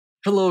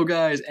Hello,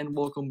 guys, and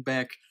welcome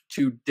back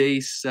to day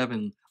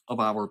 7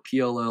 of our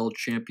PLL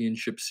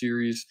Championship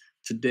Series.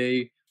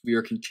 Today, we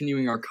are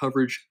continuing our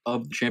coverage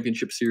of the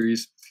Championship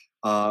Series.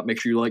 Make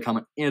sure you like,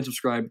 comment, and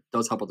subscribe. It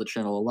does help out the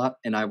channel a lot,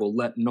 and I will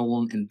let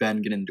Nolan and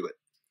Ben get into it.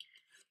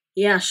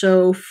 Yeah,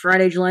 so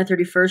Friday, July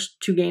 31st,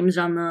 2 games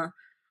on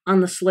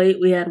the slate.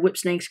 We had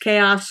Whipsnakes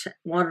Chaos,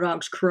 Water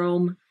Dogs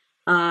Chrome.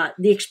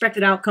 The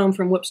expected outcome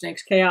from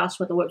Whipsnakes Chaos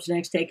with the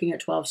Whipsnakes taking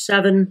it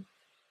 12-7.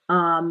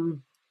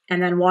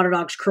 And then Water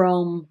Dogs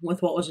Chrome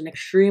with what was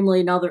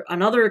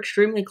another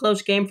extremely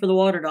close game for the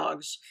Water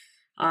Dogs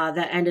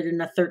that ended in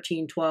a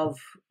 13-12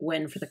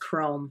 win for the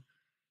Chrome.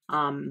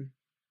 We'll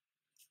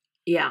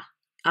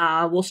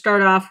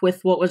start off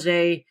with what was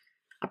a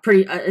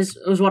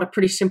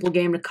pretty simple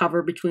game to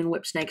cover between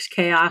Whipsnakes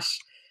Chaos.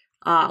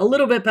 A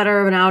little bit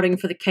better of an outing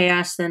for the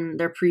Chaos than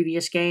their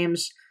previous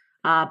games.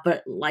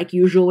 But like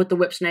usual with the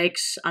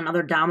Whipsnakes,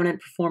 another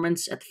dominant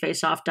performance at the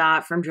face-off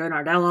dot from Joe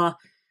Nardella.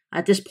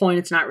 At this point,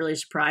 it's not really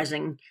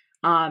surprising.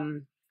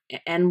 And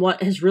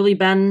what has really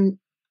been,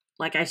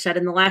 like I said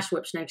in the last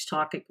Whipsnakes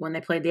talk when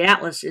they played the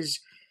Atlas, is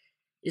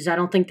I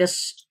don't think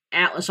this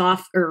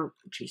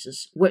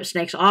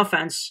Whipsnakes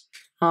offense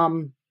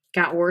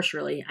got worse,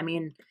 really. I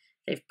mean,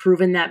 they've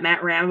proven that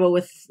Matt Rambo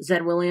with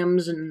Zed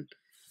Williams and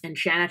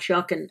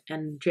Shanachuk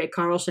and Jay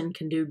Carlson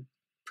can do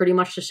pretty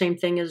much the same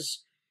thing as,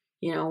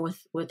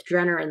 with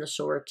Drenner and the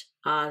sort.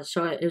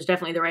 So it was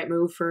definitely the right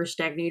move for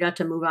Stagnita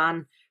to move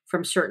on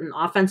from certain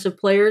offensive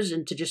players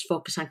and to just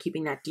focus on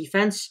keeping that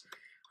defense,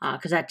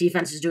 because that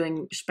defense is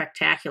doing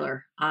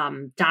spectacular,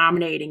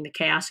 dominating the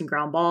Chaos and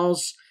ground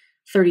balls,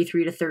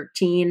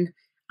 33-13,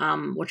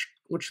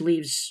 which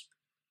leaves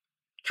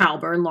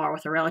Kyle Bernlaw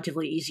with a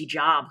relatively easy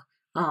job.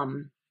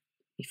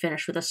 He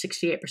finished with a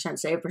 68%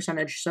 save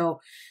percentage,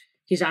 so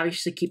he's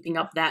obviously keeping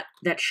up that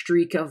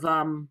streak of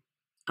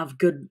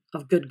good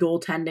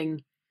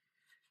goaltending.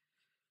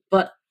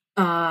 But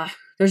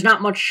there's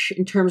not much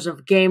in terms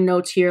of game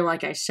notes here.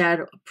 Like I said,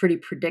 a pretty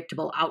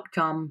predictable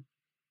outcome,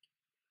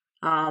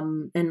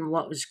 and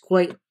what was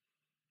quite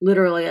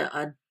literally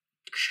a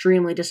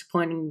extremely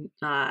disappointing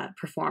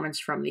performance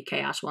from the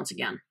Chaos once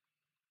again.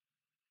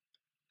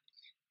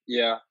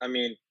 Yeah, I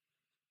mean,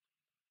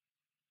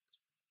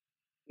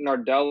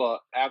 Nardella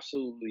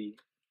absolutely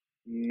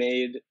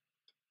made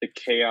the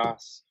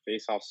Chaos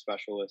face-off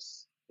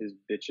specialists his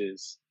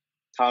bitches.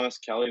 Thomas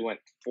Kelly went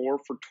 4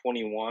 for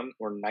 21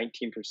 or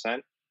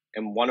 19%,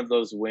 and one of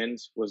those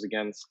wins was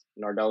against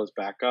Nardella's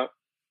backup.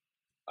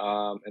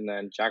 And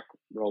then Jack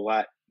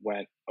Roulette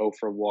went 0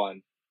 for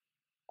 1.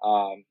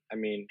 I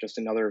mean, just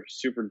another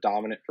super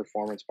dominant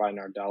performance by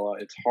Nardella.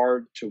 It's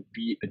hard to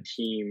beat a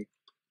team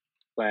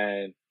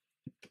when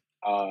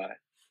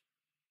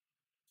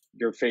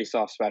your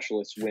face-off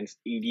specialist wins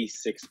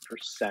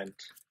 86%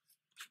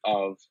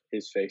 of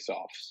his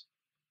face-offs.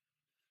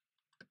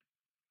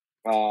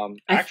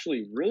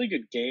 Actually, really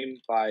good game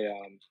by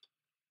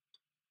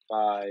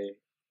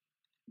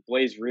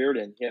Blaze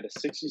Reardon. He had a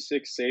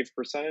 66 save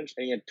percentage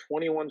and he had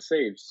 21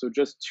 saves, so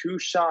just 2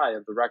 shy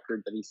of the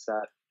record that he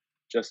set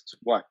just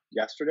 2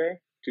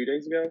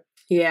 days ago.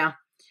 Yeah,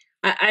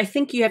 I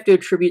think you have to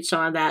attribute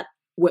some of that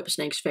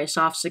Whipsnakes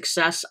face-off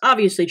success.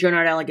 Obviously, Joe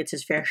Nardella gets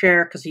his fair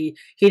share because he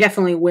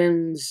definitely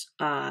wins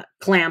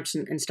clamps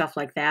and stuff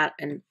like that,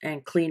 and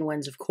clean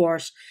wins, of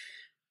course.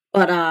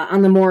 But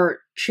on the more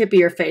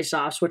chippier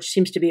face-offs, which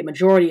seems to be a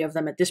majority of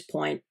them at this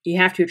point, you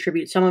have to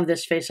attribute some of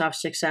this face-off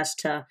success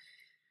to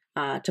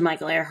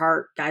Michael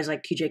Earhart, guys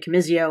like TJ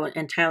Camizio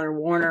and Tyler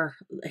Warner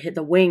hit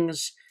the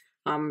wings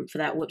for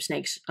that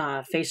Whipsnakes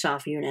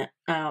face-off unit,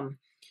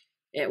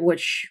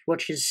 which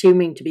is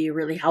seeming to be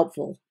really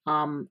helpful.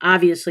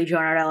 Obviously, Joe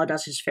Nardella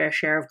does his fair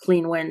share of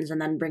clean wins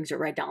and then brings it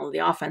right down to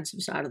the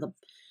offensive side of the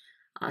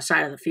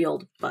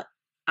field. But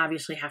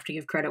obviously, have to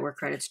give credit where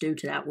credit's due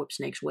to that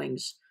Whipsnakes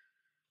wings.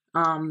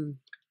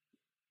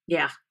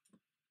 Yeah.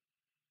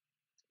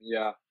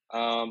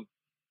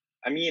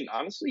 I mean,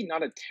 honestly,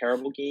 not a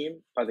terrible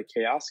game by the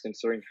Chaos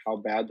considering how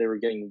bad they were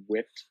getting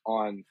whipped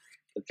on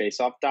the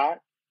face-off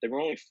dot. They were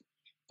only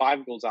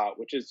 5 goals out,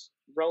 which is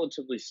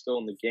relatively still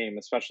in the game,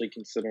 especially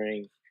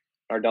considering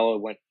Nardella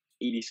went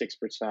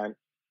 86%.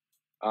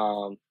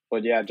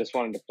 But yeah, just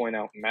wanted to point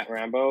out Matt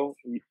Rambo,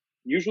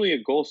 usually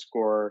a goal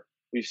scorer.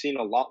 We've seen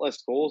a lot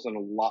less goals and a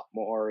lot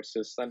more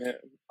assists than him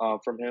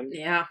from him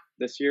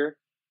this year.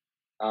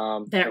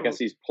 I guess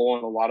he's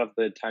pulling a lot of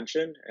the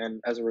attention,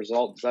 and as a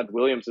result, Zed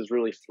Williams is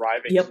really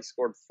thriving. Yep. He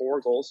scored 4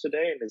 goals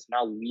today and is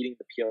now leading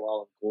the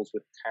PLL in goals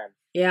with 10.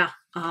 Yeah.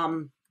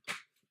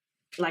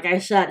 Like I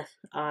said,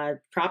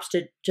 props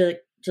to the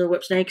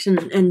Whipsnakes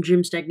and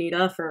Jim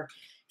Stagnita for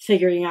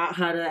figuring out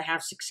how to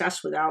have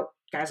success without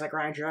guys like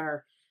Ryan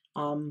Drenner.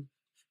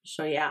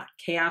 So yeah,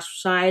 Chaos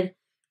side,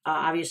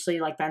 obviously,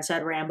 like Ben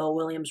said, Rambo,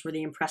 Williams were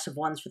the impressive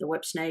ones for the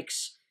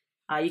Whipsnakes.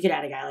 You could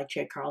add a guy like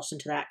Jake Carlson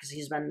to that because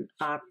he's been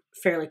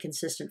fairly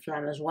consistent for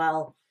them as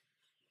well.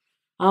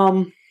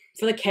 For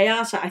the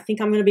Chaos, I think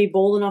I'm going to be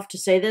bold enough to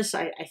say this.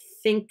 I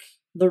think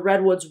the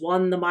Redwoods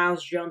won the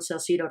Miles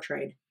Jones-Salcido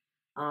trade.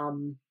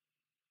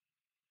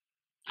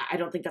 I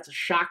don't think that's a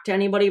shock to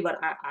anybody, but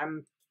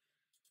I'm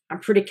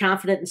pretty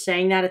confident in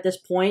saying that at this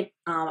point.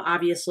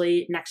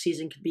 Obviously, next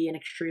season could be an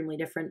extremely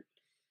different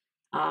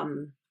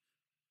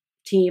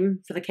team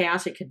for the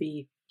Chaos. It could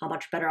be a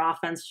much better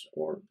offense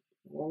or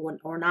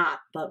not,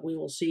 but we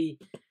will see.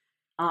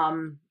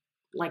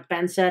 Like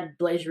Ben said,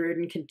 Blaze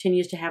Reardon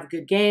continues to have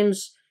good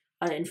games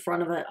in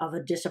front of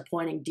a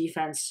disappointing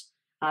defense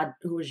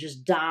who was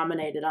just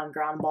dominated on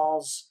ground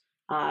balls,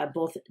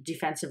 both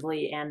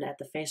defensively and at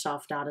the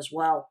faceoff dot as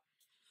well.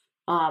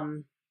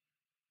 I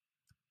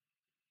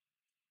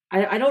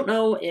don't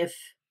know if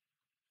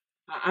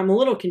I'm a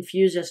little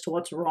confused as to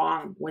what's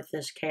wrong with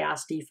this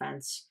Chaos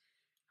defense.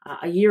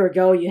 A year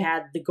ago, you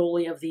had the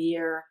goalie of the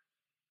year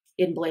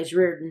in Blaze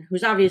Reardon,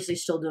 who's obviously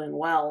still doing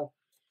well.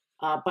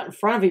 But in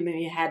front of him,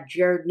 you had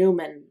Jared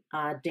Newman,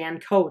 Dan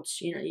Coates.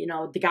 You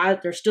know the guy.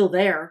 They're still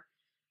there.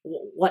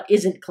 What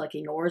isn't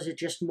clicking, or is it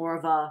just more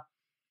of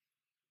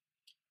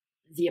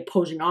the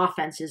opposing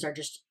offenses are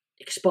just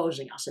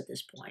exposing us at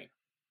this point?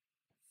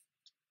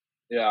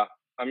 Yeah,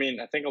 I mean,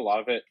 I think a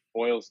lot of it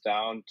boils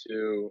down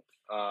to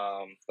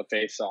the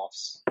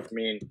face-offs. I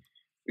mean,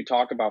 we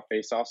talk about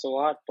face-offs a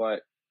lot,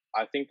 but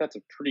I think that's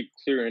a pretty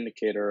clear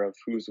indicator of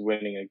who's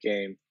winning a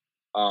game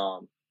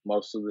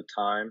most of the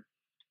time,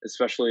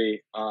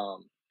 especially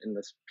in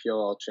this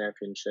PLL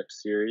Championship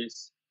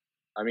Series.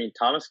 I mean,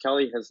 Thomas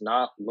Kelly has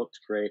not looked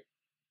great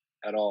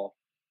at all.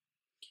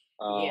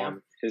 Yeah.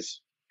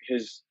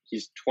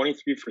 He's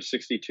 23 for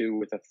 62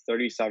 with a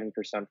 37%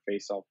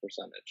 face-off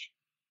percentage.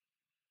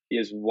 He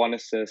has 1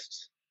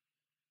 assist.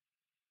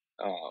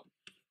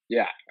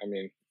 Yeah, I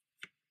mean,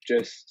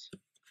 just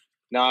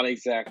not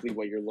exactly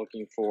what you're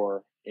looking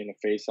for in a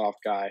face-off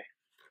guy,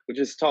 which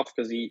is tough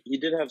because he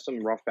did have some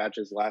rough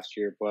patches last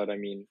year, but I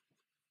mean,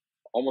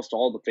 almost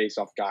all the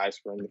face-off guys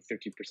were in the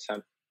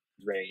 50%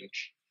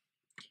 range.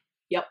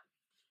 Yep.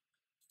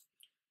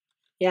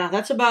 Yeah,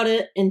 that's about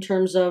it in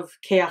terms of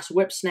Chaos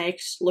Whip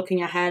Snakes.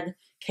 Looking ahead,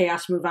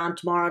 Chaos move on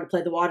tomorrow to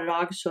play the Water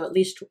Dogs, so at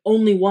least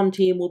only one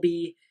team will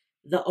be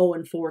the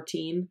 0-4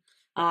 team.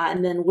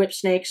 And then Whip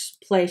Snakes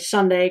play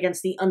Sunday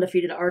against the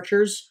undefeated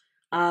Archers,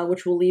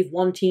 which will leave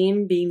one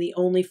team being the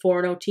only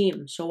 4-0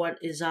 team. So what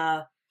is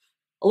a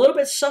little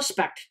bit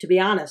suspect, to be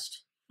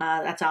honest.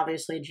 That's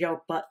obviously a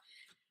joke, but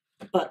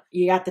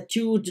you got the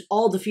 2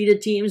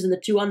 all-defeated teams and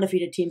the 2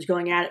 undefeated teams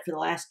going at it for the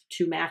last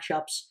 2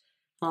 matchups,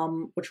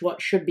 which what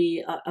should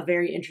be a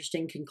very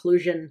interesting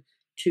conclusion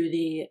to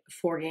the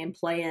 4-game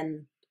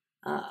play-in,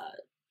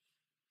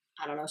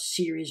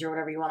 series or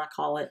whatever you want to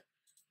call it.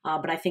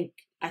 But I think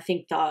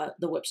the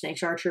Whip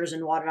Snakes Archers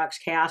and Water Dogs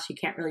Chaos, you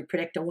can't really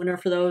predict a winner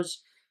for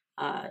those.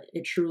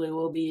 It truly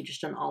will be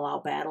just an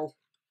all-out battle.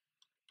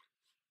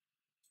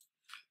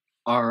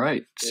 All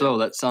right, so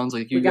that sounds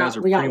like you guys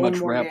are pretty much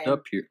wrapped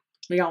up here.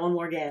 We got one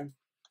more game.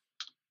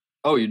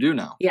 Oh, you do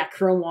now? Yeah,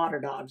 Chrome Water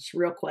Dogs,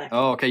 real quick.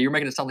 Oh, okay. You're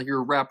making it sound like you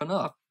were wrapping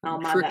up. Oh,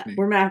 my bad.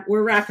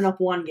 We're wrapping up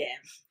one game.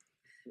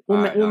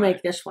 We'll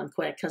make this one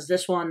quick because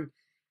this one,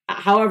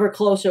 however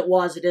close it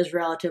is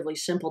relatively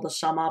simple to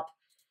sum up.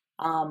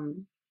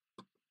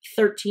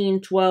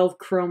 13-12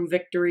 Chrome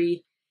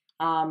victory.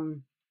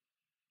 Did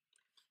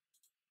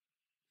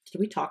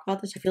we talk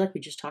about this? I feel like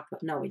we just talked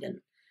about. No, we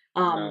didn't.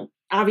 No.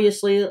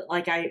 Obviously,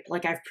 like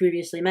I've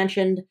previously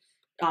mentioned,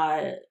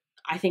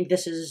 I think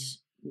this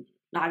is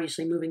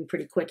obviously moving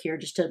pretty quick here.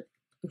 Just to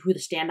who the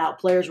standout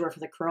players were for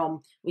the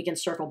Chrome, we can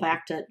circle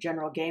back to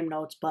general game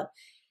notes. But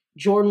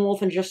Jordan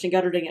Wolf and Justin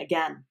Gutterding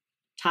again,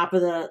 top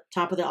of the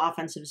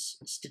offensive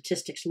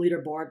statistics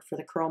leaderboard for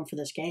the Chrome for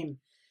this game.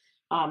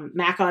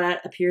 Mac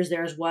Audette appears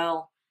there as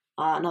well.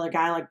 Another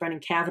guy like Brendan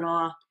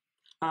Kavanaugh,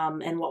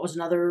 and what was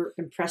another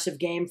impressive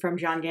game from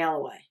John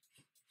Galloway.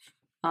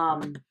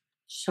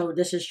 So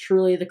this is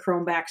truly the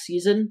Chrome back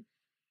season.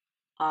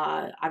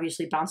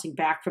 Obviously bouncing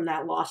back from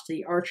that loss to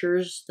the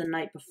Archers the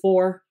night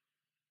before.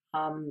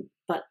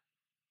 But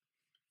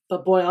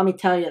boy, let me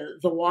tell you,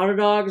 the Water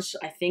Dogs,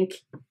 I think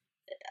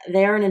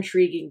they're an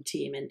intriguing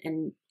team.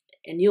 And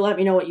you let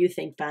me know what you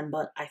think, Ben,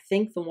 but I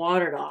think the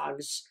Water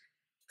Dogs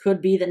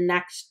could be the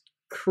next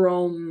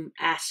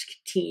Chrome-esque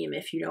team,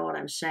 if you know what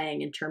I'm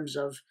saying, in terms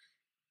of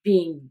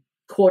being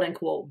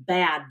quote-unquote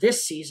bad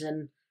this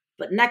season,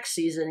 but next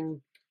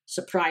season,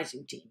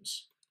 surprising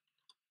teams.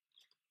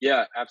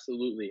 Yeah,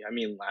 absolutely. I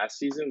mean, last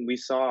season we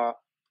saw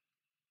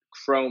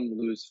Chrome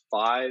lose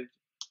 5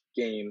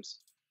 games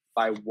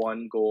by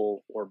 1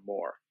 goal or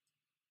more,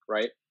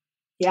 right?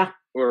 Yeah.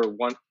 Or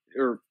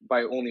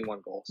by only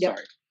 1 goal. Yep.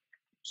 Sorry.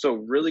 So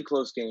really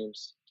close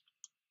games,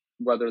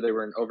 whether they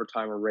were in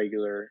overtime or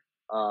regular.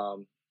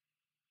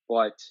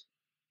 But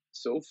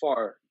so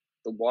far,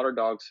 the Water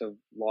Dogs have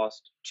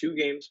lost 2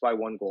 games by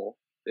 1 goal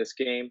this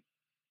game,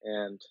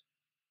 and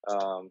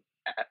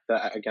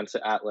against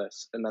the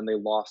Atlas, and then they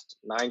lost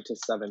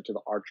 9-7 to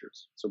the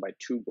Archers, so by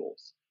 2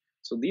 goals.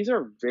 So these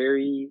are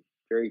very,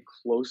 very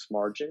close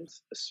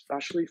margins,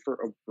 especially for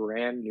a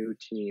brand new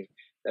team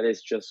that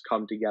has just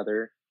come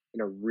together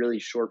in a really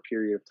short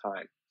period of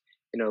time.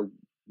 In a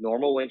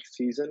normal length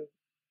season,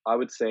 I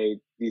would say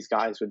these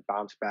guys would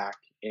bounce back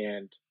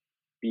and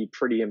be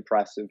pretty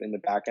impressive in the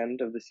back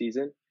end of the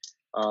season.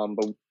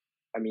 But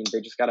I mean,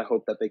 they just gotta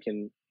hope that they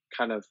can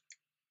kind of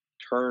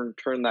turn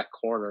that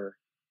corner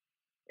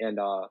and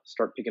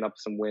start picking up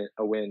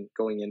a win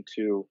going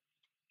into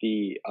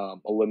the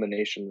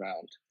elimination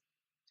round.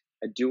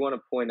 I do want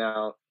to point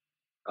out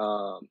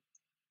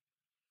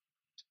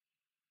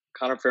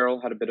Connor Farrell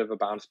had a bit of a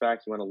bounce back.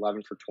 He went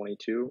 11 for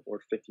 22 or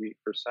 58%.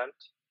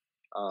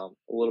 A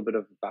little bit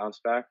of a bounce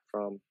back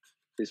from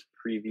his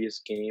previous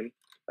game.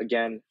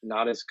 Again,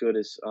 not as good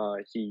as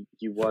he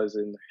was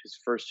in his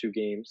first two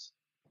games,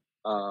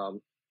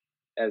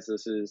 as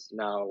this is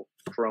now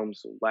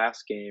Chrome's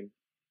last game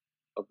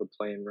of the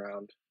playing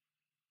round,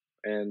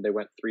 and they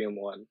went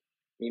 3-1.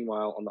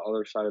 Meanwhile, on the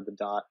other side of the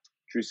dot,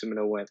 Drew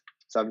Semino went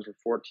 7 for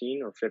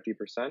 14 or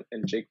 50%,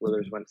 and Jake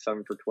Withers went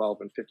 7 for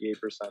 12 and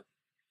 58%.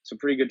 So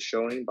pretty good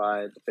showing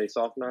by the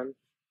face-off men.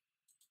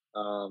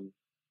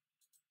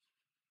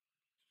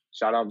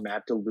 Shout out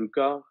Matt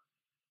DeLuca,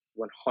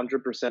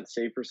 100%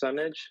 save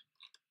percentage.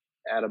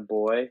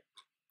 Attaboy.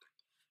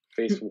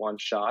 Faced one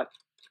shot.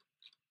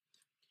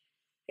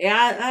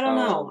 Yeah, I don't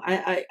know.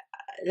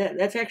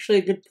 That's actually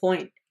a good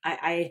point.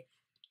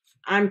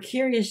 I'm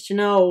curious to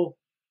know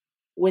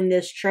when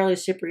this Charlie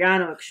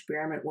Cipriano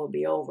experiment will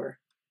be over.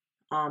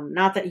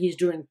 Not that he's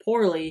doing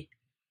poorly,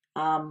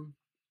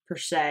 per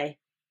se,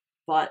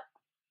 but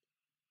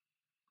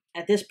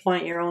at this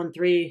point, you're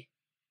 0-3.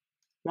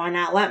 Why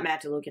not let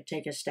Matt DeLuca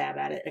take a stab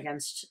at it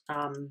against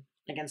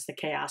the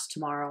Chaos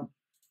tomorrow?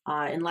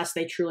 Unless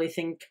they truly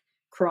think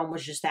Chrome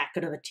was just that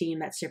good of a team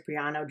that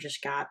Cipriano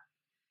just got,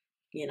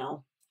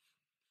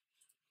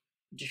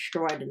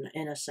 destroyed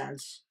in a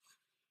sense.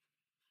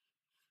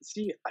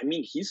 See, I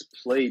mean, he's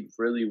played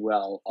really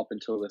well up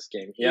until this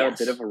game. He had a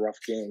bit of a rough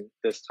game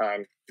this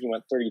time. He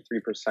went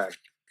 33%.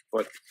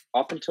 But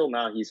up until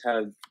now, he's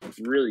had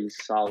really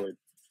solid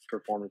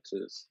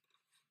performances.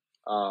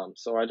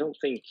 So I don't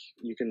think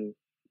you can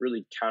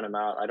really count him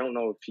out. I don't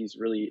know if he's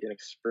really an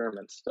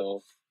experiment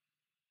still.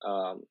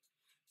 I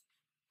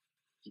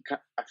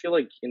feel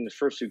like in the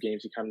first two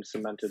games, he kind of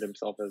cemented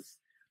himself as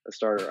a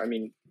starter. I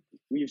mean,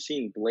 we've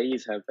seen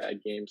Blaze have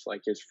bad games,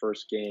 like his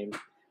first game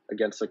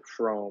against the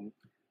Chrome,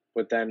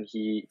 but then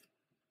he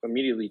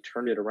immediately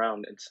turned it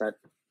around and set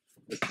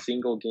the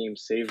single game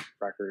save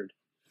record,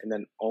 and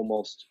then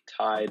almost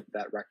tied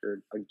that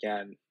record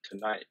again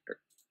tonight.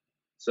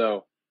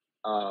 So,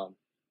 I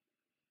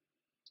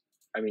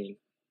mean,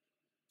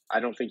 I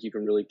don't think you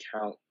can really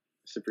count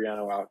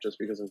Cipriano out just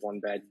because of one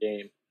bad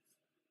game.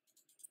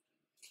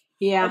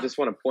 Yeah. I just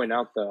want to point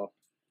out though,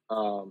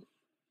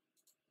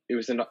 it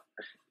was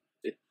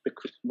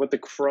what the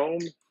Chrome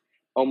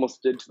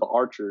almost did to the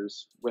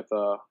Archers with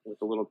a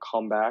little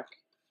comeback,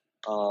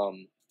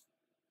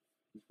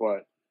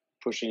 but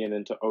pushing it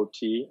into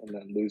OT and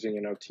then losing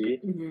in OT.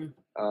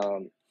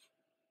 Mm-hmm.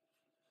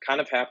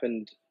 Kind of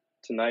happened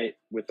tonight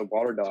with the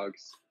Water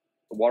Dogs.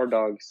 The Water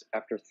Dogs,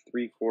 after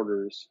 3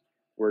 quarters,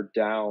 were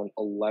down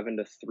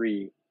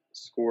 11-3,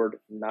 scored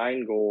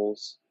 9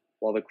 goals,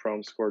 while the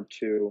Chrome scored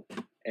 2,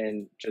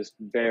 and just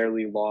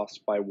barely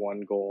lost by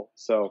 1 goal.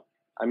 So,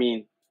 I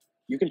mean,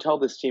 you can tell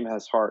this team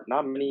has heart.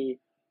 Not many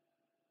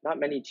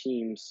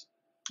teams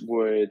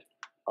would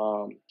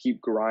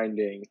keep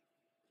grinding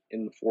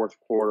in the fourth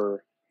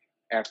quarter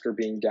after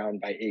being down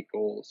by 8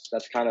 goals.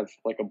 That's kind of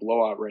like a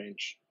blowout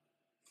range.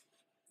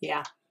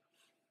 Yeah.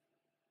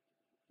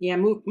 Yeah,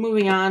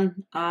 moving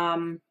on.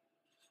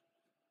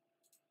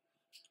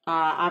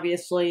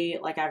 Obviously,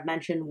 like I've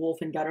mentioned, Wolf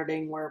and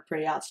Gutterding were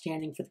pretty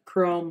outstanding for the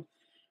Chrome.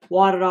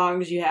 Water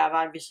Dogs, you have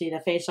obviously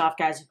the face-off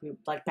guys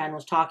like Ben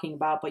was talking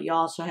about, but you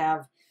also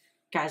have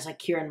guys like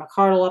Kieran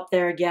McCardle up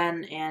there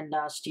again, and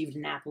Steve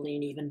DiNapoli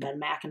and even Ben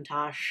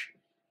McIntosh.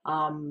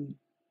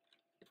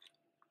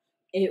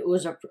 It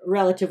was a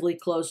relatively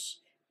close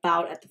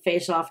bout at the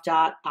face-off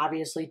dot.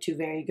 Obviously, 2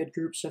 very good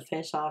groups of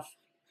face-off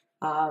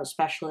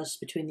specialists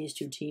between these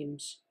 2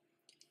 teams.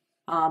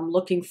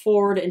 Looking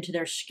forward into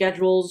their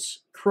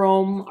schedules,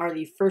 Chrome are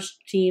the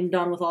first team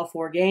done with all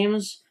 4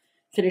 games,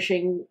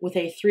 finishing with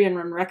a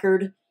 3-1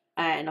 record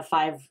and a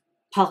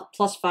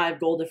 +5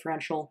 goal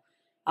differential.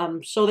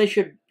 So they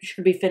should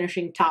be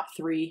finishing top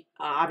 3.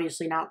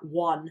 Obviously not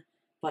 1,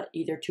 but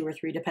either 2 or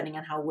 3, depending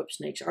on how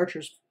Whipsnake's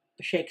Archers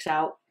shakes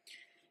out.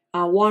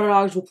 Water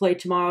Dogs will play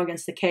tomorrow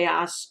against the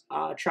Chaos,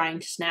 trying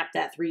to snap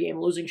that 3-game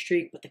losing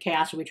streak, but the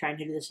Chaos will be trying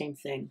to do the same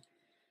thing.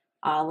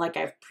 Like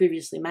I've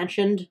previously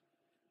mentioned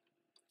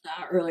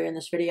earlier in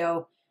this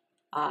video,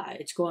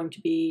 it's going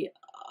to be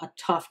a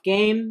tough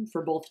game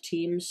for both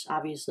teams.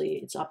 Obviously,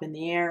 it's up in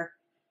the air,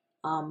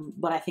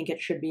 but I think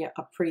it should be a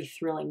pretty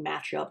thrilling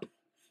matchup.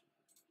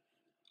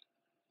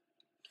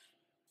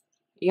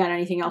 You got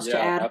anything else to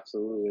add? Yeah,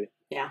 absolutely.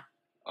 Yeah.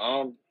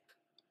 No,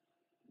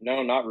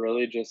 not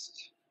really.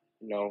 Just,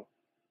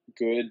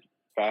 good,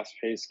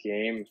 fast-paced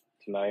game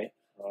tonight.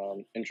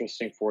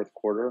 Interesting fourth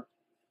quarter.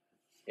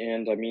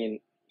 And, I mean,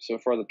 so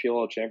far the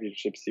PLL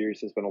Championship Series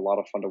has been a lot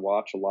of fun to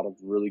watch, a lot of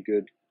really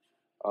good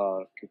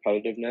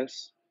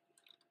competitiveness.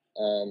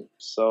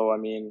 So, I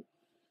mean,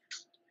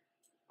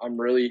 I'm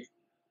really,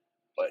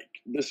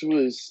 this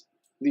was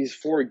these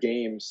 4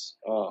 games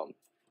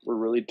were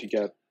really to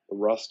get the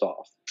rust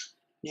off.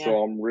 Yeah.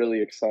 So I'm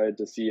really excited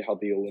to see how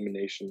the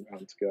elimination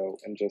rounds go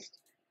and just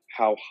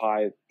how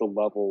high the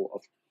level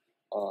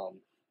of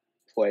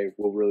play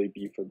will really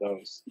be for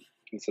those,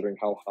 considering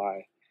how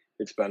high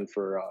it's been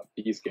for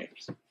these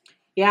games.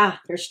 Yeah,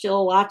 there's still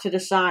a lot to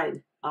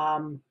decide.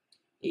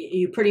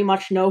 You pretty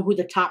much know who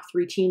the top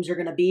 3 teams are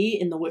going to be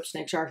in the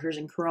Whipsnakes, Archers,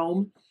 and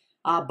Chrome.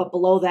 But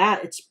below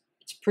that, it's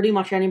pretty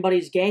much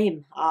anybody's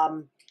game.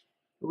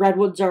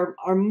 Redwoods are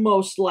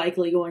most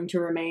likely going to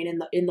remain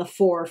in the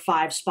 4 or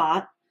 5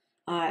 spot,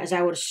 as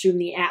I would assume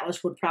the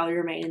Atlas would probably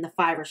remain in the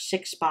 5 or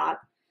 6 spot.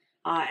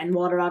 And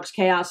Water Dogs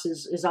Chaos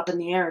is up in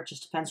the air. It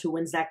just depends who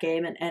wins that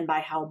game and by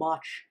how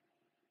much.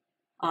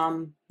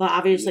 But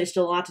obviously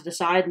still a lot to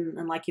decide,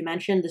 and like you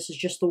mentioned, this is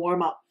just the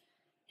warm-up,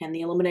 and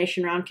the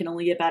elimination round can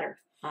only get better.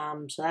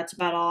 So that's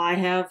about all I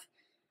have.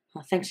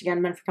 Thanks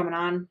again, Ben, for coming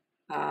on.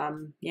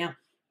 Yeah.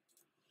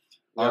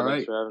 All right.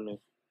 Thanks for having me.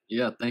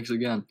 Yeah, thanks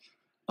again.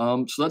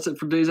 So that's it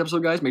for today's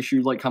episode, guys. Make sure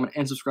you like, comment,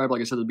 and subscribe,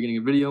 like I said at the beginning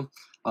of the video.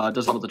 It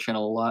does help with the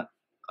channel a lot,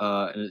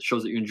 and it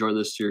shows that you enjoy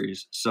this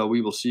series. So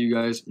we will see you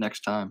guys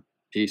next time.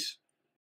 Peace.